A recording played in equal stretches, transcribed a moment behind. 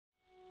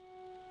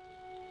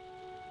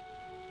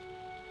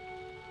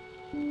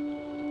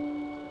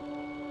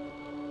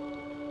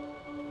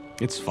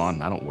It's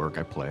fun. I don't work,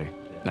 I play,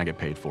 and I get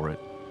paid for it.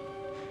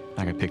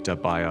 I got picked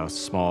up by a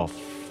small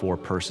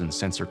 4-person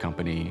sensor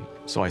company.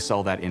 So I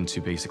sell that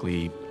into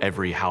basically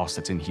every house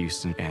that's in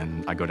Houston.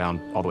 And I go down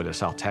all the way to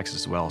South Texas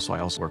as well. So I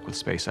also work with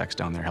SpaceX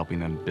down there, helping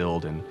them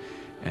build and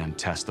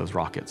test those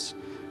rockets.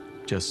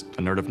 Just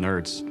a nerd of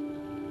nerds.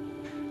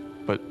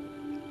 But,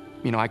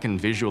 I can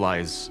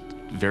visualize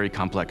very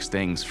complex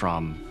things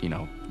from,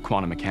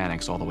 quantum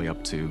mechanics all the way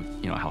up to,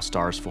 how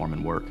stars form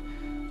and work.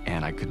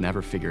 And I could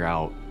never figure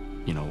out,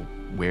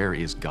 where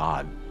is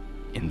God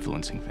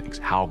influencing things?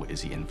 How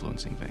is he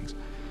influencing things?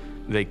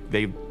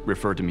 They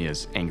referred to me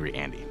as Angry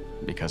Andy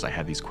because I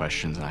had these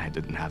questions and I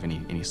didn't have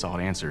any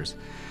solid answers.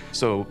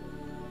 So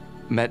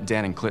met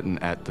Dan and Clinton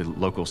at the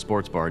local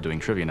sports bar doing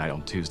trivia night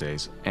on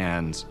Tuesdays,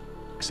 and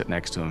I sit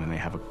next to them and they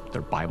have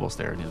their Bibles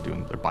there,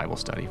 doing their Bible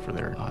study for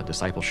their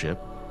discipleship.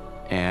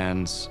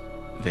 And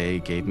they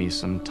gave me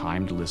some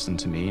time to listen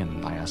to me,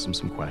 and I asked them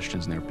some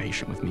questions and they were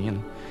patient with me.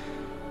 And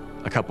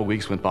a couple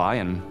weeks went by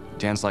and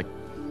Dan's like,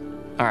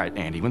 all right,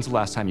 Andy, when's the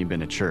last time you've been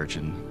to church?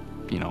 And,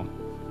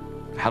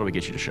 how do we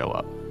get you to show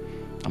up?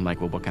 I'm like,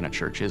 well, what kind of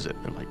church is it?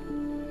 They're like,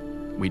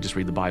 we just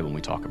read the Bible and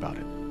we talk about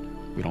it.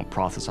 We don't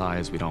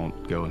prophesize, we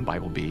don't go and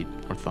Bible beat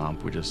or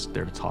thump, we're just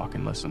there to talk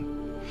and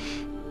listen.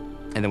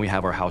 And then we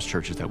have our house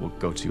churches that we'll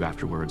go to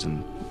afterwards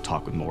and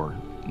talk with more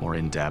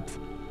in depth,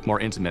 more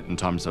intimate in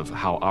terms of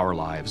how our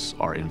lives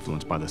are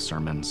influenced by the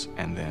sermons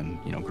and then,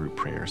 group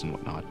prayers and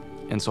whatnot.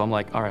 And so I'm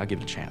like, all right, I'll give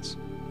it a chance.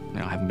 I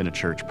haven't been to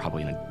church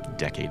probably in a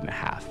decade and a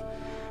half.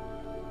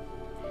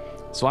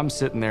 So I'm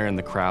sitting there in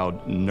the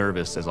crowd,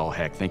 nervous as all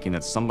heck, thinking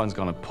that someone's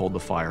gonna pull the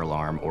fire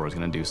alarm or is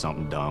gonna do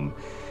something dumb.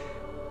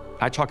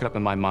 I chalk it up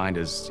in my mind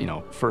as,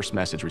 first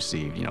message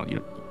received,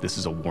 this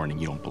is a warning,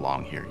 you don't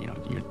belong here,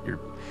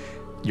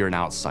 you're an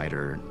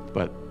outsider.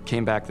 But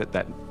came back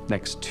that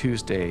next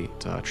Tuesday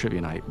to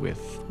trivia night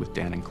with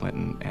Dan and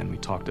Clinton, and we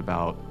talked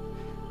about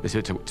this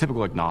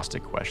typical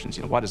agnostic questions.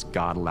 Why does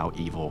God allow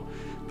evil?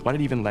 Why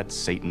did he even let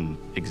Satan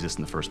exist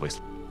in the first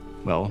place?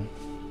 Well,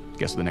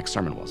 guess what the next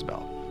sermon was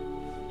about?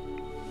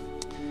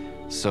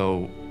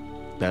 So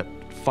that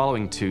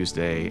following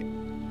Tuesday,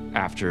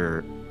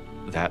 after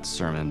that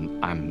sermon,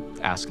 I'm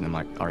asking them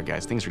like, all right,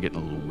 guys, things are getting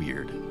a little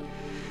weird.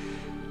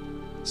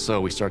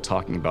 So we start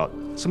talking about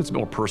something that's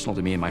more personal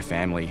to me and my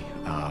family.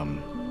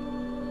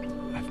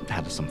 I've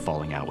had some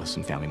falling out with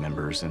some family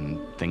members and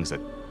things that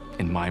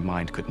in my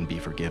mind couldn't be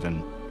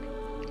forgiven.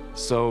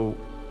 So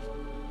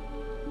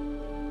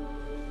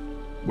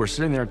we're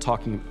sitting there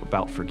talking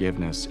about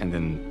forgiveness, and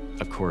then,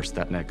 of course,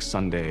 that next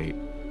Sunday,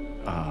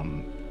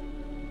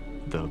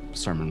 the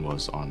sermon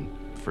was on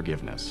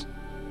forgiveness.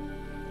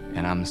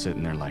 And I'm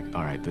sitting there like,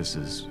 all right, this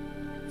is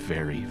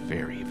very,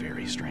 very,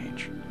 very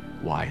strange.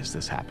 Why is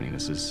this happening?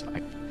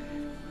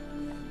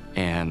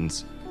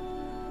 And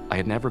I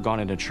had never gone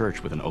into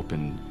church with an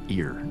open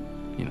ear,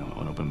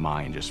 an open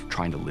mind, just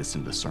trying to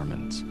listen to the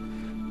sermons.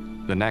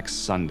 The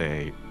next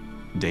Sunday,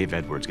 Dave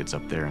Edwards gets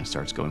up there and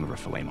starts going over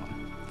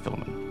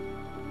Philemon.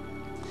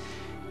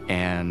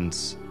 And,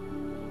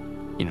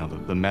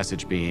 the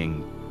message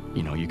being,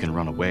 you can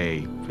run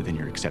away, but then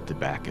you're accepted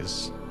back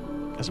as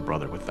a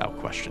brother without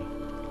question.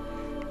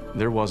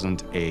 There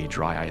wasn't a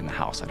dry eye in the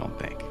house, I don't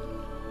think.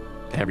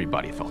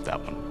 Everybody felt that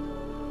one.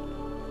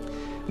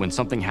 When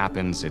something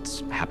happens,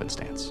 it's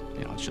happenstance.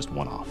 It's just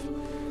one-off.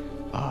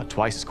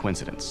 Twice is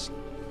coincidence.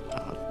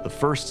 The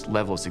first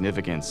level of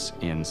significance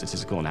in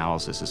statistical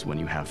analysis is when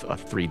you have a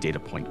 3 data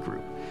point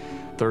group.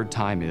 Third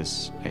time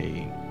is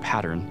a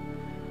pattern.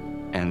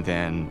 And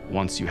then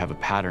once you have a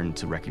pattern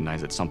to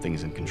recognize that something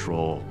is in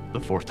control, the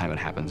 4th time it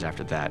happens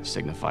after that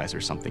signifies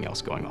there's something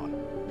else going on.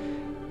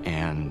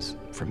 And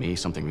for me,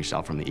 something reached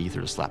out from the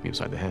ether to slap me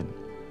upside the head.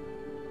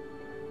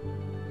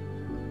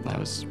 I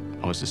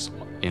was just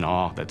in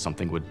awe that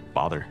something would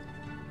bother.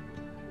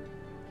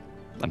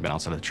 I've been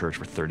outside of the church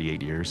for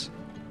 38 years.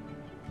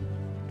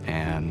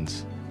 And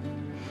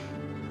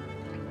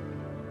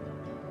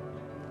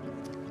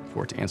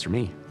for it to answer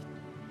me.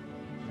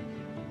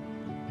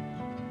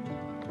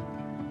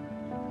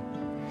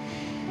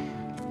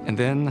 And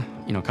then,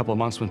 a couple of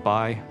months went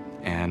by,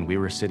 and we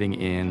were sitting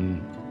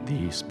in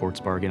the sports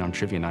bar again on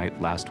trivia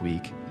night last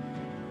week,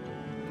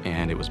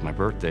 and it was my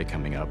birthday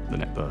coming up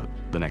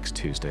the next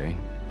Tuesday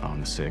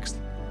on the 6th.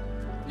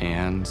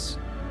 And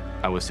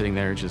I was sitting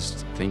there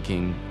just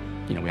thinking,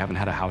 we haven't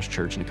had a house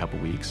church in a couple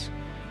weeks.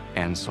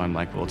 And so I'm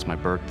like, well, it's my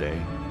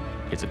birthday.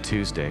 It's a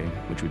Tuesday,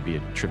 which would be a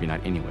trivia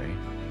night anyway.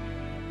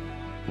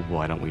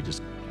 Why don't we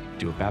just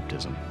do a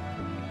baptism?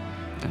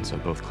 And so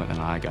both Clinton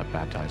and I got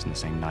baptized in the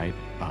same night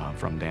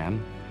from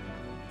Dan.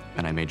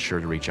 And I made sure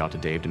to reach out to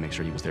Dave to make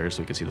sure he was there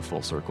so he could see the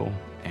full circle.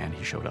 And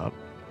he showed up.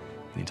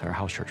 And the entire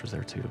house church was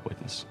there too to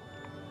witness.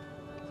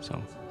 So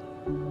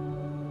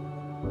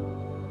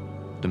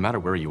no matter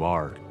where you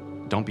are,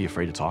 don't be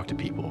afraid to talk to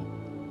people.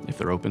 If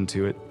they're open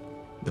to it,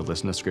 they'll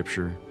listen to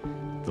scripture,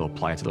 they'll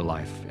apply it to their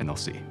life, and they'll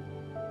see.